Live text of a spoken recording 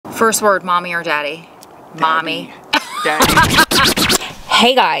First word, mommy or daddy? Mommy. Daddy.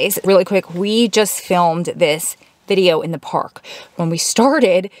 Hey guys, really quick, we just filmed this video in the park. When we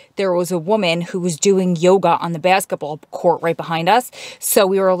started, there was a woman who was doing yoga on the basketball court right behind us. So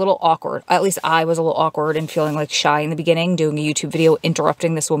we were a little awkward. At least I was a little awkward and feeling like shy in the beginning, doing a YouTube video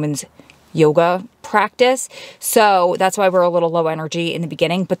interrupting this woman's yoga practice. So that's why we're a little low energy in the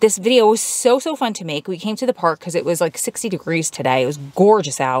beginning. But this video was so fun to make. We came to the park because it was like 60 degrees today. It was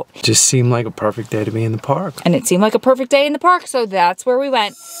gorgeous out. Just seemed like a perfect day to be in the park. And it seemed like a perfect day in the park. So that's where we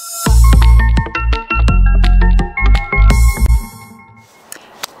went.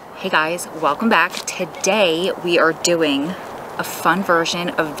 Hey guys, welcome back. Today we are doing a fun version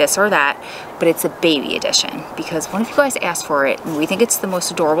of this or that, but it's a baby edition because one of you guys asked for it and we think it's the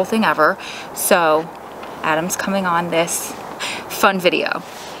most adorable thing ever. So Adam's coming on this fun video.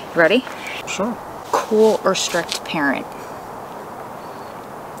 Ready? Sure. Cool or strict parent?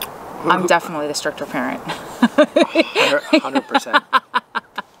 I'm definitely the stricter parent. 100%.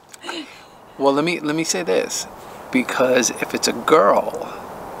 Well, let me say this, because if it's a girl,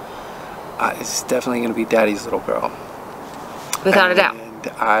 it's definitely going to be daddy's little girl. Without a doubt. And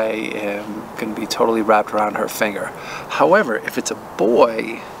I am going to be totally wrapped around her finger. However, if it's a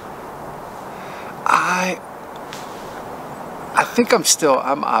boy, I think I'm still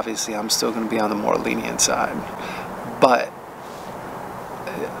going to be on the more lenient side. But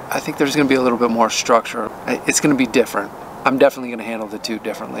I think there's going to be a little bit more structure. It's going to be different. I'm definitely going to handle the two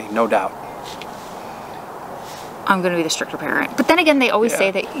differently, no doubt. I'm going to be the stricter parent. But then again, they always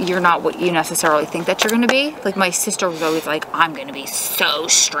say that you're not what you necessarily think that you're going to be. Like my sister was always like, I'm going to be so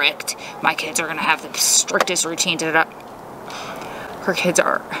strict. My kids are going to have the strictest routine. Her kids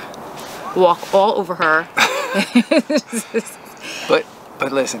walk all over her.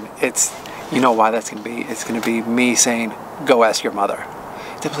 But listen, you know why that's going to be? It's going to be me saying, go ask your mother.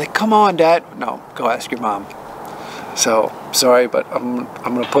 They'll be like, come on, Dad. No, go ask your mom. So, sorry, but I'm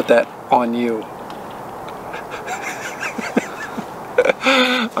going to put that on you.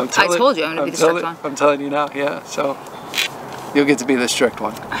 I told you I'm going to be the strict one. I'm telling you now, yeah. So you'll get to be the strict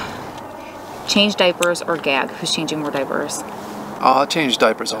one. Change diapers or gag? Who's changing more diapers? I'll change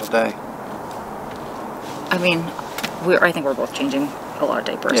diapers all day. I mean, I think we're both changing a lot of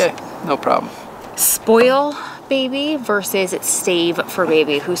diapers. Yeah, no problem. Spoil baby versus save for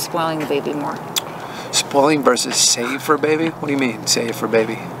baby. Who's spoiling the baby more? Spoiling versus save for baby? What do you mean, save for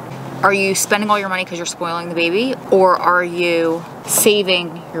baby? Are you spending all your money because you're spoiling the baby? Or are you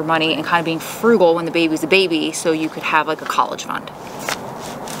saving your money and kind of being frugal when the baby's a baby so you could have like a college fund?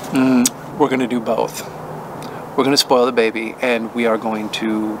 We're going to do both. We're going to spoil the baby, and we are going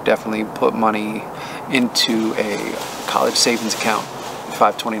to definitely put money into a college savings account,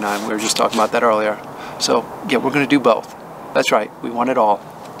 529. We were just talking about that earlier. So, yeah, we're going to do both. That's right. We want it all.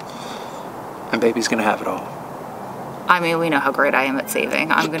 And baby's going to have it all. I mean, we know how great I am at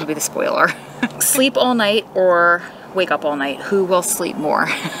saving. I'm going to be the spoiler. Sleep all night or wake up all night? Who will sleep more?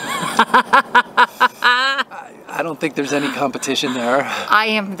 I don't think there's any competition there. I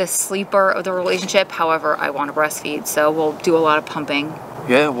am the sleeper of the relationship. However, I want to breastfeed, so we'll do a lot of pumping.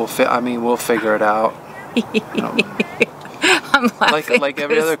 Yeah, we'll figure it out. I'm laughing like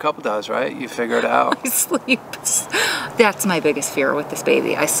every other couple does, right? You figure it out. I sleep. That's my biggest fear with this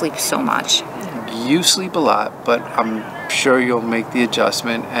baby. I sleep so much. You sleep a lot, but I'm sure you'll make the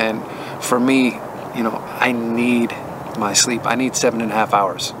adjustment. And for me, you know, I need my sleep. I need 7.5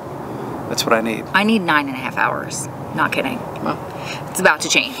 hours. That's what I need. I need 9.5 hours. Not kidding. Well, it's about to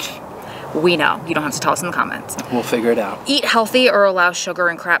change. We know. You don't have to tell us in the comments. We'll figure it out. Eat healthy or allow sugar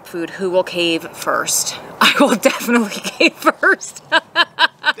and crap food. Who will cave first? I will definitely cave first.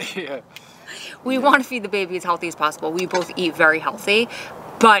 Yeah. We want to feed the baby as healthy as possible. We both eat very healthy.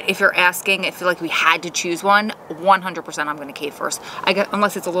 But if you're asking, if like we had to choose one, 100% I'm going to cave first.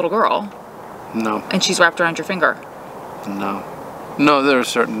 Unless it's a little girl. No. And she's wrapped around your finger. No. No, there are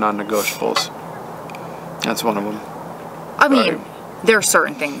certain non-negotiables. That's one of them. I mean, there are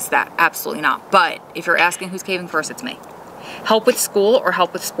certain things that absolutely not. But if you're asking who's caving first, it's me. Help with school or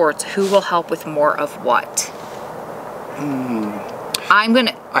help with sports? Who will help with more of what? I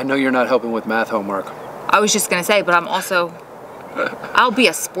know you're not helping with math homework. I was just going to say, but I'm also... I'll be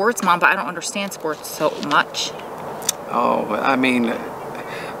a sports mom, but I don't understand sports so much. Oh, I mean,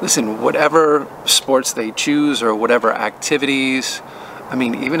 listen, whatever sports they choose or whatever activities, I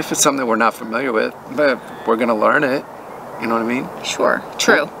mean, even if it's something that we're not familiar with, but we're going to learn it. You know what I mean? Sure.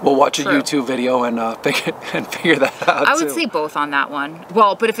 True. We'll watch a YouTube video and figure that out. I would say both on that one.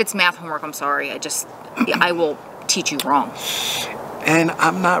 Well, but if it's math homework, I'm sorry. I will teach you wrong. And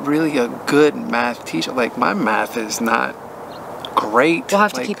I'm not really a good math teacher. Like, my math is not great. We'll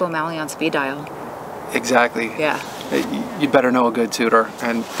have to keep O'Malley on speed dial. Exactly. Yeah. You better know a good tutor,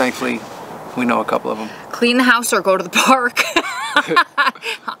 and thankfully, we know a couple of them. Clean the house or go to the park.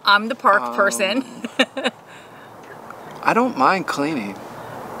 I'm the park person. I don't mind cleaning.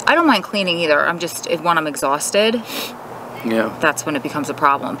 I don't mind cleaning either. I'm just, when I'm exhausted, yeah, that's when it becomes a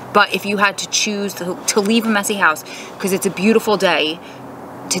problem. But if you had to choose to leave a messy house because it's a beautiful day,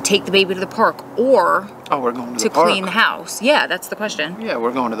 to take the baby to the park, or we're going to the park. Clean the house. Yeah, that's the question. Yeah,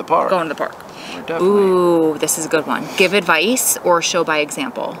 we're going to the park. Going to the park. We're definitely. Ooh, this is a good one. Give advice or show by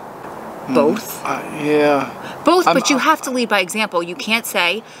example? Both? Yeah. Both, but you have to lead by example. You can't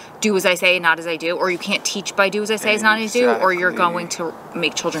say, do as I say, not as I do, or you can't teach by do as I say, not as I do, or you're going to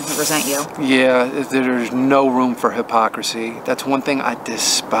make children who resent you. Yeah, there's no room for hypocrisy. That's one thing I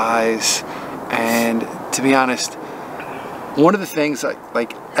despise. And to be honest, one of the things,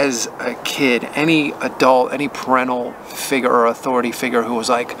 like as a kid, any adult, any parental figure or authority figure who was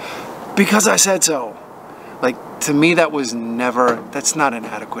like, because I said so. Like, to me, that's not an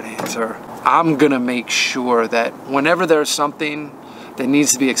adequate answer. I'm gonna make sure that whenever there's something that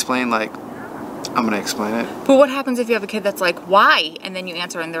needs to be explained, like, I'm gonna explain it. But what happens if you have a kid that's like, why? And then you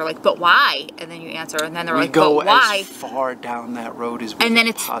answer, and they're like, but why? And then you answer, and then they're like, but why? As far down that road as we And then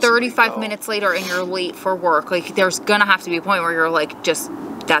it's 35 minutes later, and you're late for work. Like, there's gonna have to be a point where you're like, just,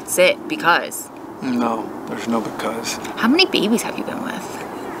 that's it, because. No, there's no because. How many babies have you been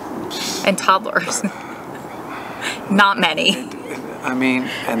with? And toddlers? Not many. I mean,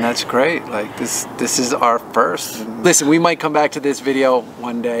 and that's great. Like, this is our first. And listen, we might come back to this video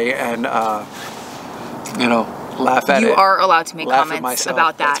one day and, you know, laugh at it. You are allowed to make comments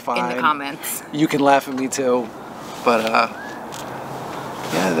about that in the comments. You can laugh at me too, but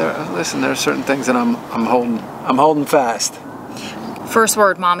yeah. Listen, there are certain things that I'm holding fast. First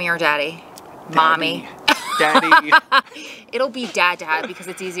word, mommy or daddy? Mommy. Daddy. It'll be dad because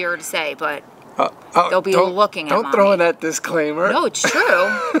it's easier to say, but. They'll be looking at Don't mommy. throw in that disclaimer. No, it's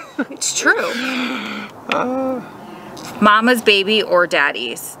true. It's true. Mama's baby or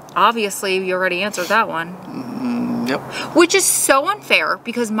daddy's? Obviously, you already answered that one. Yep. Which is so unfair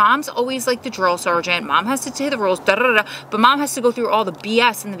because mom's always like the drill sergeant. Mom has to say the rules, but mom has to go through all the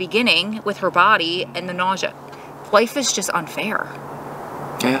BS in the beginning with her body and the nausea. Life is just unfair.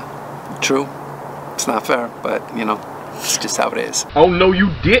 Yeah, true. It's not fair, but, you know, it's just how it is. Oh, no, you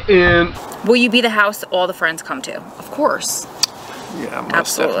didn't. Will you be the house all the friends come to? Of course. Yeah, most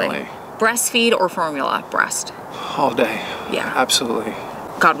Absolutely. definitely. Breastfeed or formula? Breast. All day. Yeah. Absolutely.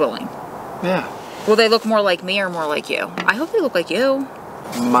 God willing. Yeah. Will they look more like me or more like you? I hope they look like you.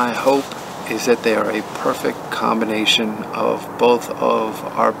 My hope is that they are a perfect combination of both of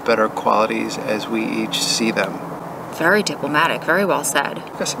our better qualities as we each see them. Very diplomatic. Very well said.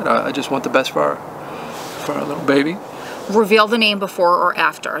 Like I said, I just want the best for our little baby. Reveal the name before or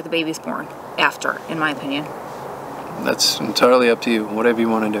after the baby's born. After, in my opinion. That's entirely up to you. Whatever you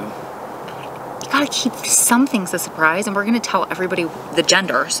want to do. You gotta keep some things a surprise, and we're gonna tell everybody the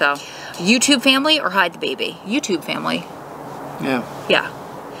gender. So, YouTube family or hide the baby? YouTube family. Yeah. Yeah.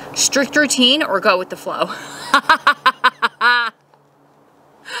 Strict routine or go with the flow?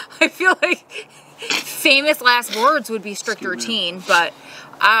 I feel like famous last words would be strict routine, but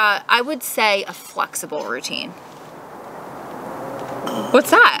I would say a flexible routine.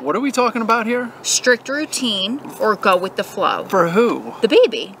 What's that? What are we talking about here? Strict routine or go with the flow? For who? The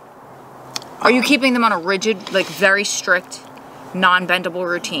baby. Are you keeping them on a rigid, like very strict, non-bendable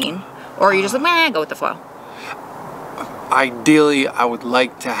routine? Or are you just like, meh, go with the flow? Ideally, I would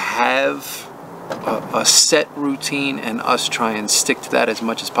like to have a set routine and us try and stick to that as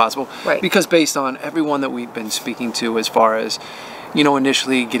much as possible. Right. Because based on everyone that we've been speaking to as far as, you know,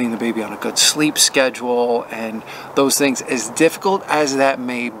 initially getting the baby on a good sleep schedule and those things, as difficult as that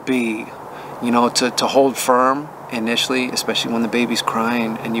may be, you know, to hold firm initially, especially when the baby's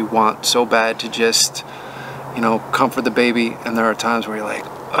crying and you want so bad to just, you know, comfort the baby, and there are times where you're like,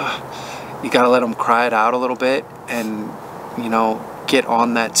 ugh, you gotta let them cry it out a little bit and, you know, get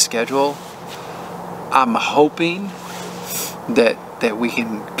on that schedule. I'm hoping that we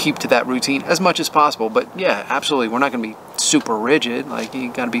can keep to that routine as much as possible. But yeah, absolutely, we're not going to be super rigid. Like,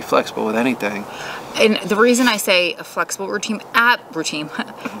 you got to be flexible with anything. And the reason I say a flexible routine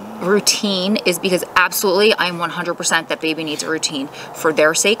is because absolutely I'm 100% that baby needs a routine for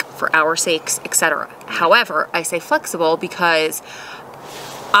their sake, for our sakes, etc. However, I say flexible because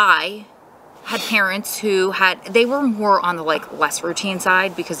I had parents who they were more on the like less routine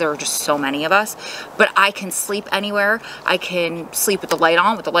side because there were just so many of us, but I can sleep anywhere. I can sleep with the light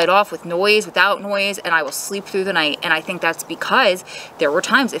on, with the light off, with noise, without noise, and I will sleep through the night. And I think that's because there were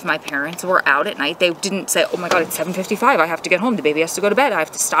times if my parents were out at night, they didn't say, oh my God, it's 7:55, I have to get home, the baby has to go to bed, I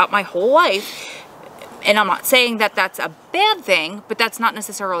have to stop my whole life. And I'm not saying that that's a bad thing, but that's not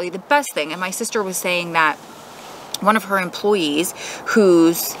necessarily the best thing. And my sister was saying that one of her employees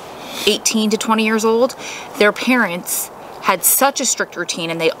who's 18 to 20 years old, their parents had such a strict routine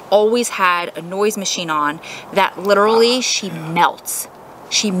and they always had a noise machine on that literally she melts.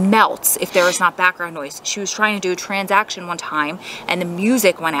 She melts if there is not background noise. She was trying to do a transaction one time and the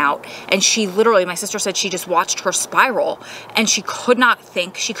music went out and she literally, my sister said she just watched her spiral and she could not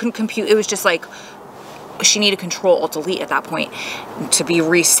think, she couldn't compute. It was just like, she needed Control-Alt-Delete at that point to be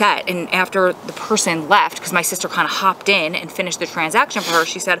reset. And after the person left, because my sister kind of hopped in and finished the transaction for her,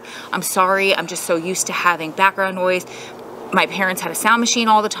 she said, I'm sorry, I'm just so used to having background noise. My parents had a sound machine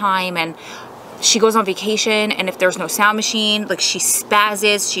all the time, and she goes on vacation, and if there's no sound machine, like she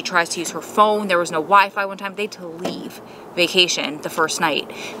spazzes, she tries to use her phone. There was no Wi-Fi one time. They had to leave vacation the first night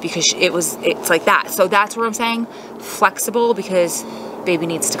because it's like that. So that's what I'm saying, flexible, because baby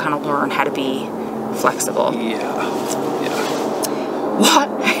needs to kind of learn how to be flexible. Yeah. What?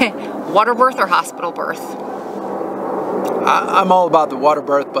 Water birth or hospital birth? I'm all about the water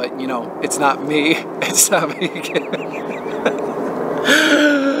birth, but you know, it's not me. It's not me.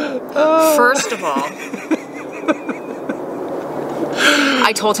 First of all,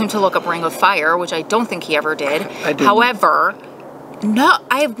 I told him to look up Ring of Fire, which I don't think he ever did. I didn't. However, no,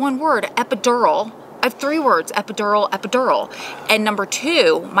 I have one word, epidural. I have 3 words, epidural, epidural. And number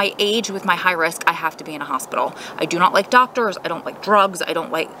 2, my age with my high risk, I have to be in a hospital. I do not like doctors, I don't like drugs, I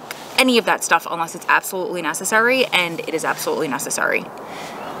don't like any of that stuff unless it's absolutely necessary, and it is absolutely necessary.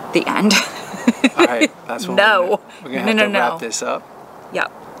 The end. All right, that's what no. we're gonna have to wrap this up.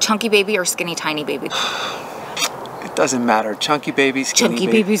 Yep. Chunky baby or skinny tiny baby? It doesn't matter. Chunky babies, skinny Chunky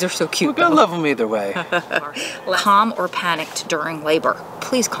babies are so cute. We're gonna love them either way. Calm or panicked during labor?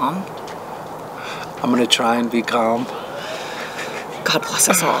 Please calm. I'm gonna try and be calm. God bless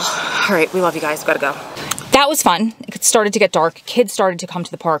us all. All right, we love you guys. Gotta go. That was fun. It started to get dark. Kids started to come to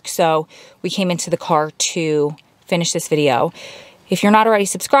the park, so we came into the car to finish this video. If you're not already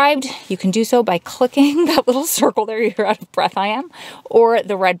subscribed, you can do so by clicking that little circle there. You're out of breath, I am. Or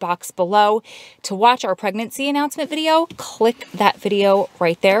the red box below. To watch our pregnancy announcement video, click that video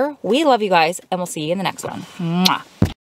right there. We love you guys, and we'll see you in the next one. Mwah.